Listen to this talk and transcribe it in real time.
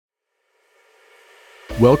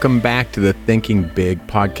Welcome back to the Thinking Big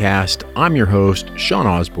podcast. I'm your host, Sean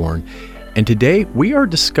Osborne, and today we are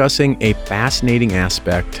discussing a fascinating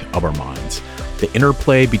aspect of our minds, the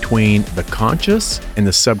interplay between the conscious and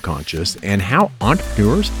the subconscious, and how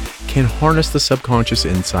entrepreneurs can harness the subconscious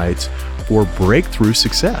insights for breakthrough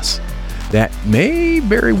success that may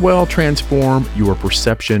very well transform your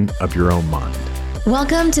perception of your own mind.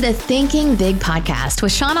 Welcome to the Thinking Big podcast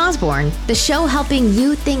with Sean Osborne, the show helping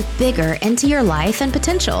you think bigger into your life and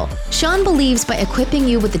potential. Sean believes by equipping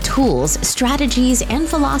you with the tools, strategies, and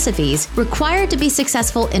philosophies required to be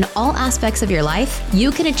successful in all aspects of your life,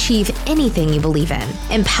 you can achieve anything you believe in.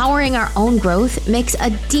 Empowering our own growth makes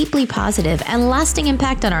a deeply positive and lasting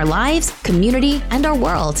impact on our lives, community, and our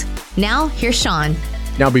world. Now, here's Sean.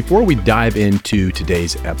 Now, before we dive into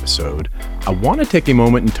today's episode, I want to take a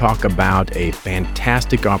moment and talk about a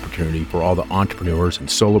fantastic opportunity for all the entrepreneurs and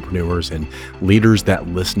solopreneurs and leaders that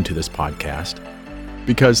listen to this podcast,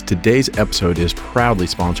 because today's episode is proudly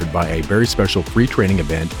sponsored by a very special free training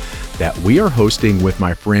event that we are hosting with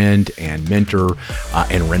my friend and mentor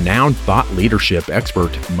and renowned thought leadership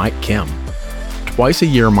expert, Mike Kim. Twice a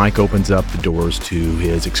year, Mike opens up the doors to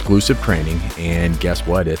his exclusive training, and guess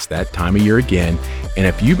what? It's that time of year again. And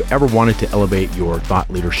if you've ever wanted to elevate your thought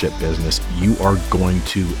leadership business, you are going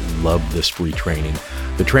to love this free training.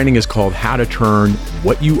 The training is called How to Turn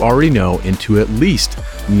What You Already Know into at least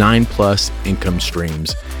 9+ income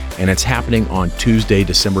streams. And it's happening on Tuesday,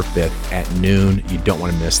 December 5th at noon. You don't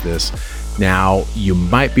want to miss this. Now, you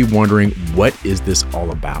might be wondering, what is this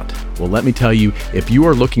all about? Well, let me tell you, if you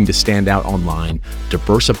are looking to stand out online,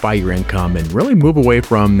 diversify your income, and really move away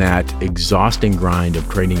from that exhausting grind of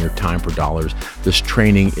trading your time for dollars, this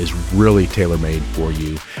training is really tailor-made for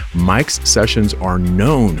you. Mike's sessions are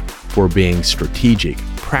known for being strategic,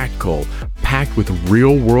 practical, packed with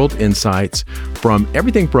real-world insights from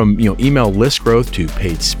everything from email list growth to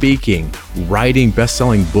paid speaking, writing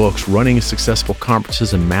best-selling books, running successful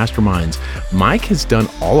conferences and masterminds. Mike has done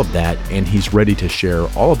all of that, and he's ready to share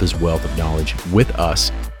all of his wealth of knowledge with us.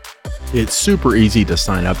 It's super easy to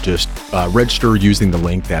sign up. Just register using the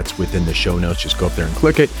link that's within the show notes. Just go up there and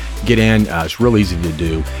click it, get in. It's real easy to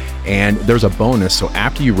do. And there's a bonus. So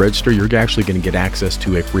after you register, you're actually going to get access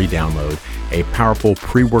to a free download, a powerful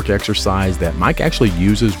pre-work exercise that Mike actually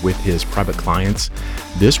uses with his private clients.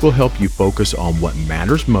 This will help you focus on what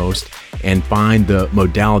matters most and find the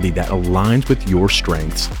modality that aligns with your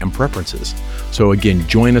strengths and preferences. So again,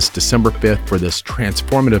 join us December 5th for this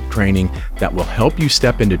transformative training that will help you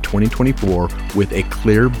step into 2024 with a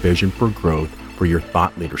clear vision for growth for your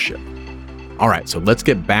thought leadership. All right, so let's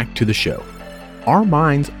get back to the show. Our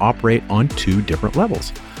minds operate on two different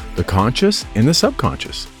levels, the conscious and the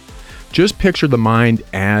subconscious. Just picture the mind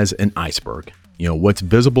as an iceberg. What's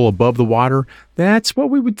visible above the water, that's what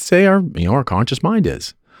we would say our conscious mind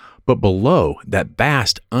is. But below that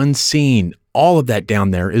vast, unseen, all of that down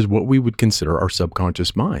there is what we would consider our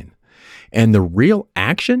subconscious mind. And the real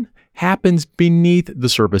action happens beneath the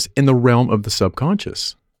surface in the realm of the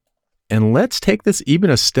subconscious. And let's take this even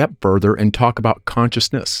a step further and talk about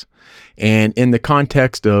consciousness. And in the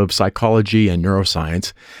context of psychology and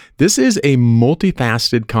neuroscience, this is a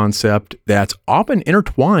multifaceted concept that's often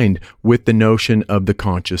intertwined with the notion of the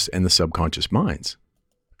conscious and the subconscious minds.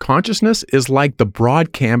 Consciousness is like the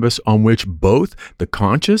broad canvas on which both the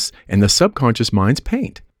conscious and the subconscious minds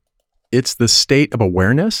paint. It's the state of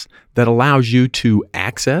awareness that allows you to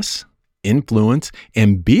access, influence,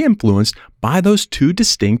 and be influenced by those two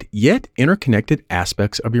distinct yet interconnected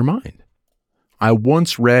aspects of your mind. I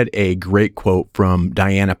once read a great quote from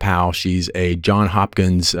Diana Powell. She's a Johns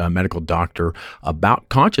Hopkins medical doctor about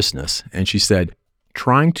consciousness. And she said,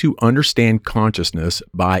 trying to understand consciousness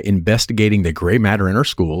by investigating the gray matter in our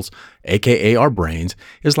schools, aka our brains,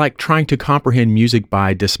 is like trying to comprehend music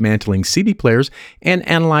by dismantling CD players and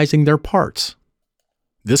analyzing their parts.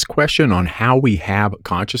 This question on how we have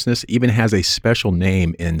consciousness even has a special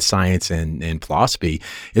name in science and philosophy.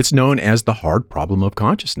 It's known as the hard problem of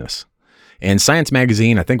consciousness. And Science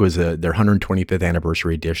Magazine, I think it was their 125th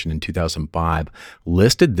anniversary edition in 2005,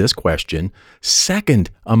 listed this question second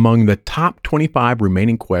among the top 25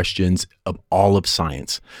 remaining questions of all of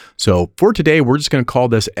science. So for today, we're just going to call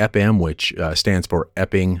this FM, which stands for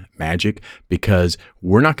Epping Magic, because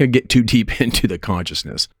we're not going to get too deep into the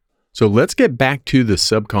consciousness. So let's get back to the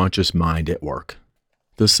subconscious mind at work.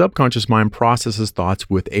 The subconscious mind processes thoughts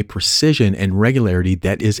with a precision and regularity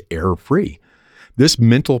that is error-free. This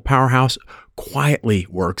mental powerhouse quietly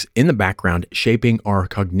works in the background, shaping our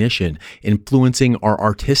cognition, influencing our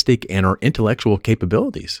artistic and our intellectual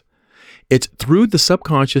capabilities. It's through the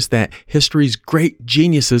subconscious that history's great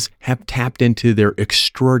geniuses have tapped into their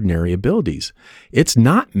extraordinary abilities. It's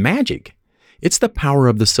not magic. It's the power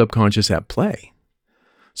of the subconscious at play.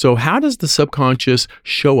 So how does the subconscious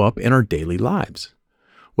show up in our daily lives?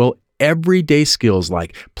 Well, everyday skills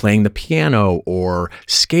like playing the piano or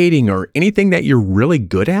skating or anything that you're really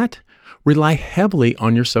good at rely heavily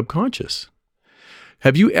on your subconscious.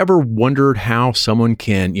 Have you ever wondered how someone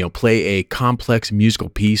can, play a complex musical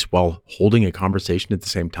piece while holding a conversation at the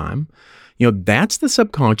same time? That's the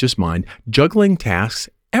subconscious mind juggling tasks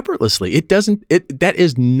effortlessly. That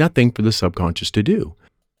is nothing for the subconscious to do.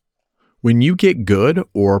 When you get good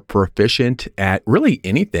or proficient at really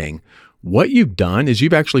anything, what you've done is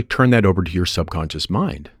you've actually turned that over to your subconscious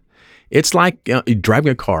mind. It's like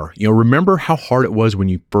driving a car. Remember how hard it was when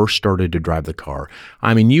you first started to drive the car.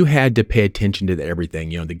 I mean, you had to pay attention to everything,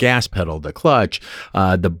 the gas pedal, the clutch,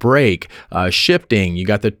 the brake, shifting, you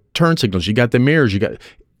got the turn signals, you got the mirrors, you got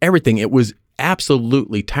everything. It was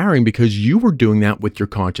absolutely tiring because you were doing that with your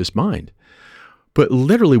conscious mind. But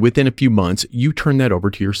literally within a few months, you turn that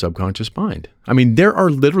over to your subconscious mind. I mean, there are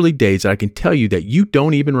literally days that I can tell you that you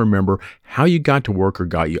don't even remember how you got to work or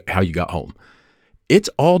how you got home. It's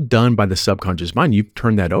all done by the subconscious mind. You've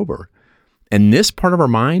turned that over. And this part of our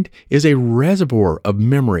mind is a reservoir of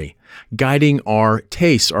memory, guiding our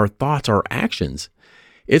tastes, our thoughts, our actions.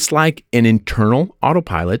 It's like an internal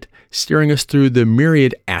autopilot steering us through the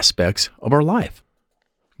myriad aspects of our life.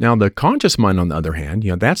 Now, the conscious mind, on the other hand,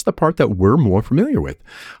 that's the part that we're more familiar with.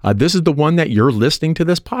 This is the one that you're listening to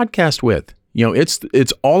this podcast with.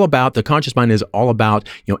 It's all about, the conscious mind is all about,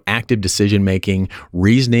 active decision making,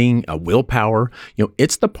 reasoning, willpower.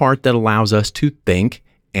 It's the part that allows us to think,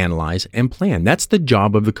 analyze, and plan. That's the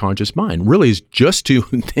job of the conscious mind, really, is just to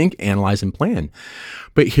think, analyze, and plan.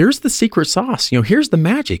 But here's the secret sauce. Here's the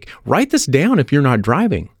magic. Write this down if you're not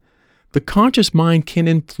driving. The conscious mind can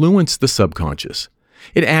influence the subconscious.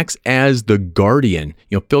 It acts as the guardian,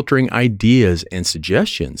 filtering ideas and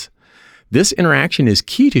suggestions. This interaction is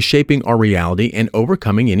key to shaping our reality and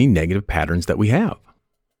overcoming any negative patterns that we have.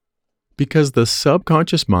 Because the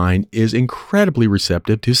subconscious mind is incredibly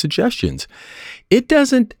receptive to suggestions. It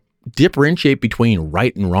doesn't differentiate between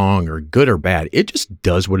right and wrong or good or bad. It just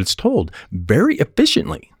does what it's told very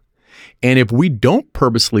efficiently. And if we don't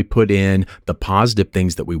purposely put in the positive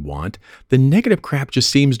things that we want, the negative crap just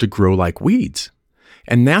seems to grow like weeds.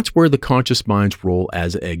 And that's where the conscious mind's role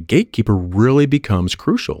as a gatekeeper really becomes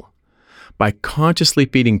crucial. By consciously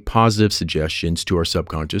feeding positive suggestions to our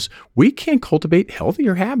subconscious, we can cultivate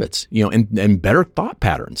healthier habits, and better thought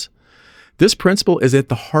patterns. This principle is at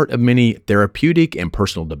the heart of many therapeutic and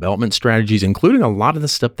personal development strategies, including a lot of the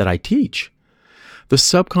stuff that I teach. The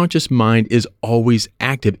subconscious mind is always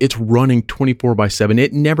active. It's running 24/7.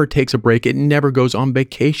 It never takes a break. It never goes on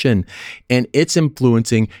vacation. And it's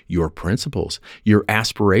influencing your principles, your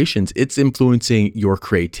aspirations. It's influencing your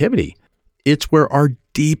creativity. It's where our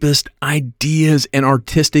deepest ideas and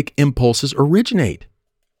artistic impulses originate.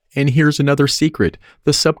 And here's another secret.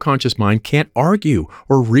 The subconscious mind can't argue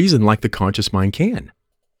or reason like the conscious mind can.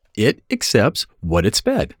 It accepts what it's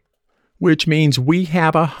fed, which means we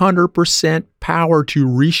have 100% power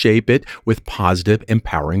to reshape it with positive,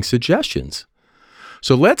 empowering suggestions.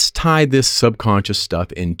 So let's tie this subconscious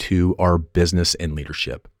stuff into our business and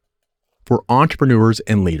leadership. For entrepreneurs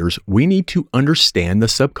and leaders, we need to understand the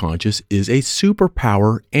subconscious is a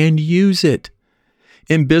superpower and use it.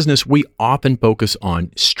 In business, we often focus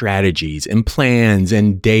on strategies and plans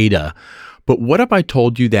and data. But what if I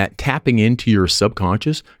told you that tapping into your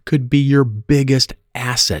subconscious could be your biggest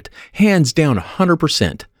asset, hands down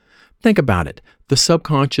 100%? Think about it. The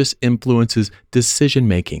subconscious influences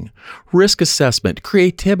decision-making, risk assessment,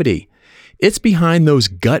 creativity. It's behind those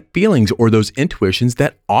gut feelings or those intuitions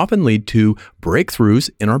that often lead to breakthroughs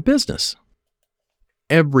in our business.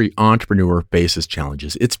 Every entrepreneur faces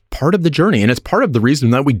challenges. It's part of the journey, and it's part of the reason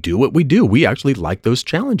that we do what we do. We actually like those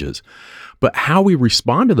challenges. But how we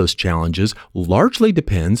respond to those challenges largely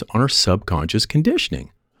depends on our subconscious conditioning.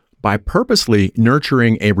 By purposely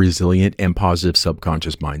nurturing a resilient and positive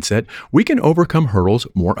subconscious mindset, we can overcome hurdles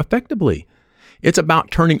more effectively. It's about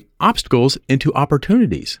turning obstacles into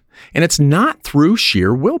opportunities. And it's not through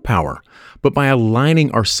sheer willpower, but by aligning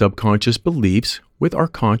our subconscious beliefs with our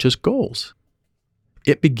conscious goals.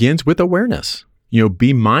 It begins with awareness.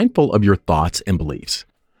 Be mindful of your thoughts and beliefs.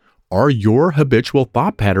 Are your habitual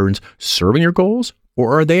thought patterns serving your goals,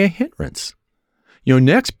 or are they a hindrance?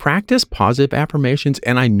 Next, practice positive affirmations.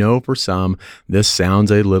 And I know for some, this sounds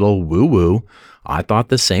a little woo-woo. I thought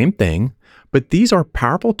the same thing. But these are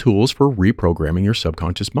powerful tools for reprogramming your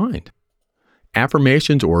subconscious mind.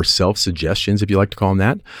 Affirmations or self-suggestions, if you like to call them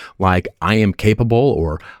that, like I am capable,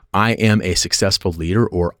 or I am a successful leader,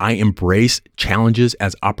 or I embrace challenges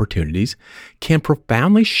as opportunities, can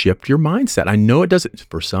profoundly shift your mindset. I know it doesn't,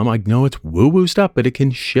 for some, I know it's woo-woo stuff, but it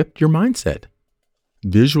can shift your mindset.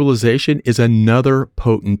 Visualization is another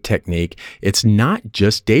potent technique. It's not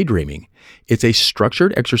just daydreaming. It's a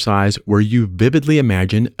structured exercise where you vividly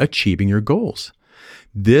imagine achieving your goals.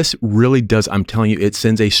 This really does, I'm telling you, it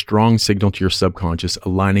sends a strong signal to your subconscious,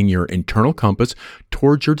 aligning your internal compass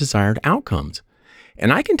towards your desired outcomes.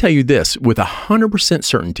 And I can tell you this with 100%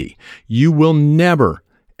 certainty, you will never,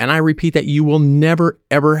 and I repeat that, you will never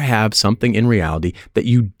ever have something in reality that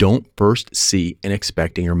you don't first see and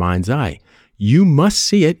expect in your mind's eye. You must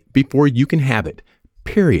see it before you can have it,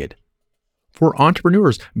 period. For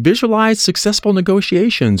entrepreneurs, visualize successful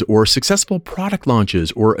negotiations or successful product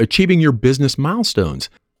launches or achieving your business milestones.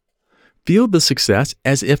 Feel the success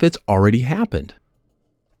as if it's already happened.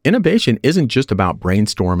 Innovation isn't just about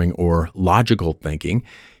brainstorming or logical thinking.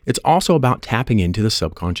 It's also about tapping into the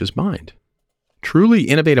subconscious mind. Truly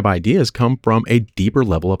innovative ideas come from a deeper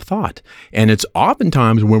level of thought, and it's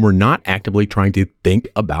oftentimes when we're not actively trying to think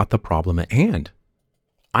about the problem at hand.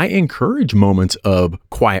 I encourage moments of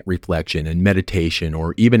quiet reflection and meditation,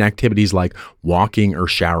 or even activities like walking or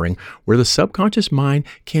showering, where the subconscious mind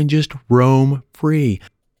can just roam free.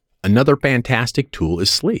 Another fantastic tool is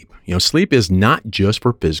sleep. Sleep is not just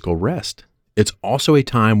for physical rest. It's also a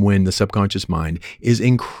time when the subconscious mind is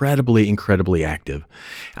incredibly, incredibly active.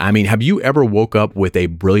 I mean, have you ever woke up with a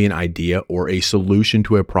brilliant idea or a solution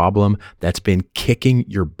to a problem that's been kicking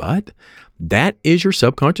your butt? That is your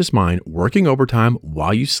subconscious mind working overtime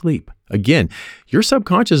while you sleep. Again, your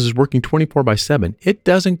subconscious is working 24/7. It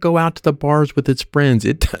doesn't go out to the bars with its friends.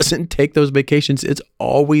 It doesn't take those vacations. It's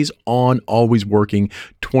always on, always working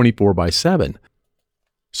 24/7.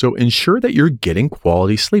 So ensure that you're getting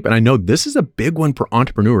quality sleep. And I know this is a big one for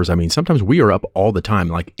entrepreneurs. I mean, sometimes we are up all the time,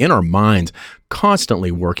 like in our minds,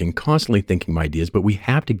 constantly working, constantly thinking of ideas, but we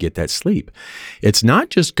have to get that sleep. It's not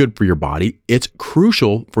just good for your body, it's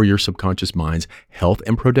crucial for your subconscious mind's health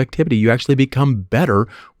and productivity. You actually become better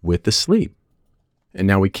with the sleep. And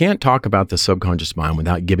now we can't talk about the subconscious mind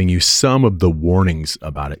without giving you some of the warnings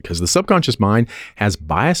about it, because the subconscious mind has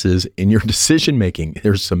biases in your decision making.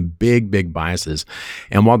 There's some big, big biases.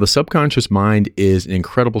 And while the subconscious mind is an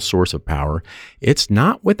incredible source of power, it's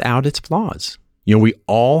not without its flaws. We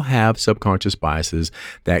all have subconscious biases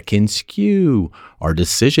that can skew our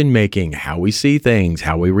decision making, how we see things,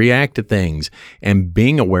 how we react to things. And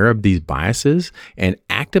being aware of these biases and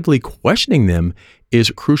actively questioning them is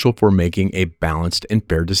crucial for making a balanced and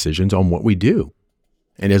fair decisions on what we do.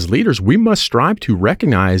 And as leaders, we must strive to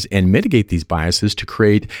recognize and mitigate these biases to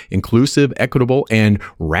create inclusive, equitable, and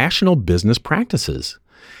rational business practices.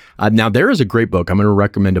 Now, there is a great book. I'm going to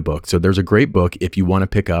recommend a book. So there's a great book if you want to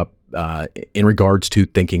pick up in regards to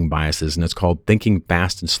thinking biases, and it's called Thinking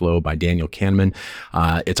Fast and Slow by Daniel Kahneman.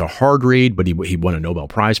 It's a hard read, but he won a Nobel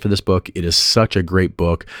Prize for this book. It is such a great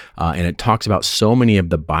book, and it talks about so many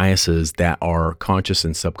of the biases that our conscious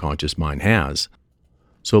and subconscious mind has.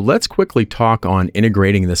 So let's quickly talk on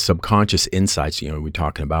integrating the subconscious insights we're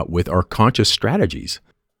talking about with our conscious strategies.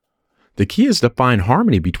 The key is to find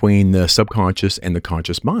harmony between the subconscious and the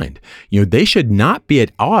conscious mind. They should not be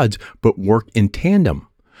at odds, but work in tandem.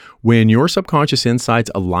 When your subconscious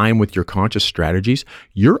insights align with your conscious strategies,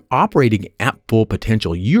 you're operating at full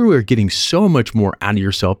potential. You are getting so much more out of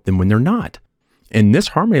yourself than when they're not. And this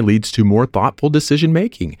harmony leads to more thoughtful decision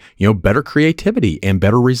making, better creativity and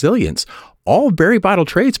better resilience. All very vital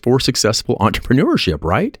traits for successful entrepreneurship,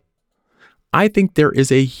 right? I think there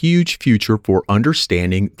is a huge future for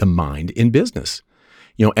understanding the mind in business.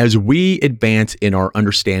 As we advance in our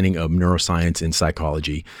understanding of neuroscience and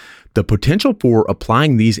psychology, the potential for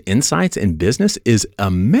applying these insights in business is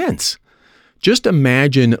immense. Just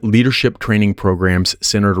imagine leadership training programs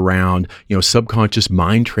centered around, subconscious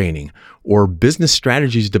mind training, or business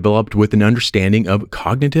strategies developed with an understanding of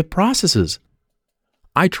cognitive processes.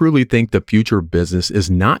 I truly think the future of business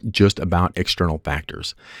is not just about external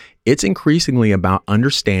factors. It's increasingly about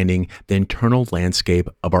understanding the internal landscape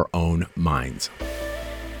of our own minds.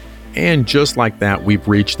 And just like that, we've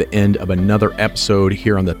reached the end of another episode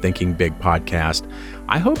here on the Thinking Big podcast.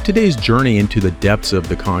 I hope today's journey into the depths of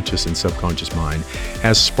the conscious and subconscious mind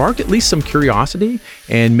has sparked at least some curiosity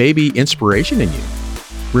and maybe inspiration in you.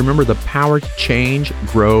 Remember, the power to change,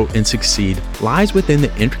 grow, and succeed lies within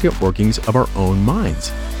the intricate workings of our own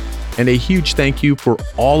minds. And a huge thank you for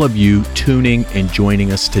all of you tuning and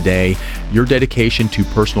joining us today. Your dedication to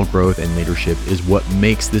personal growth and leadership is what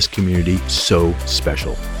makes this community so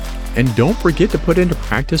special. And don't forget to put into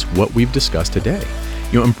practice what we've discussed today.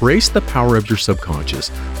 Embrace the power of your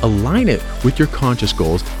subconscious, align it with your conscious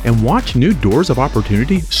goals, and watch new doors of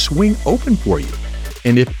opportunity swing open for you.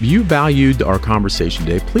 And if you valued our conversation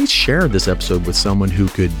today, please share this episode with someone who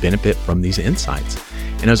could benefit from these insights.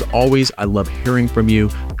 And as always, I love hearing from you.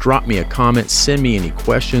 Drop me a comment, send me any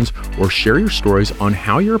questions, or share your stories on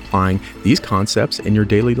how you're applying these concepts in your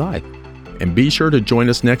daily life. And be sure to join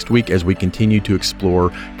us next week as we continue to explore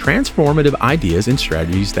transformative ideas and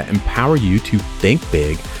strategies that empower you to think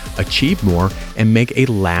big, achieve more, and make a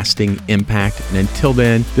lasting impact. And until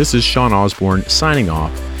then, this is Sean Osborne signing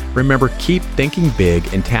off. Remember, keep thinking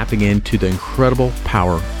big and tapping into the incredible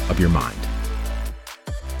power of your mind.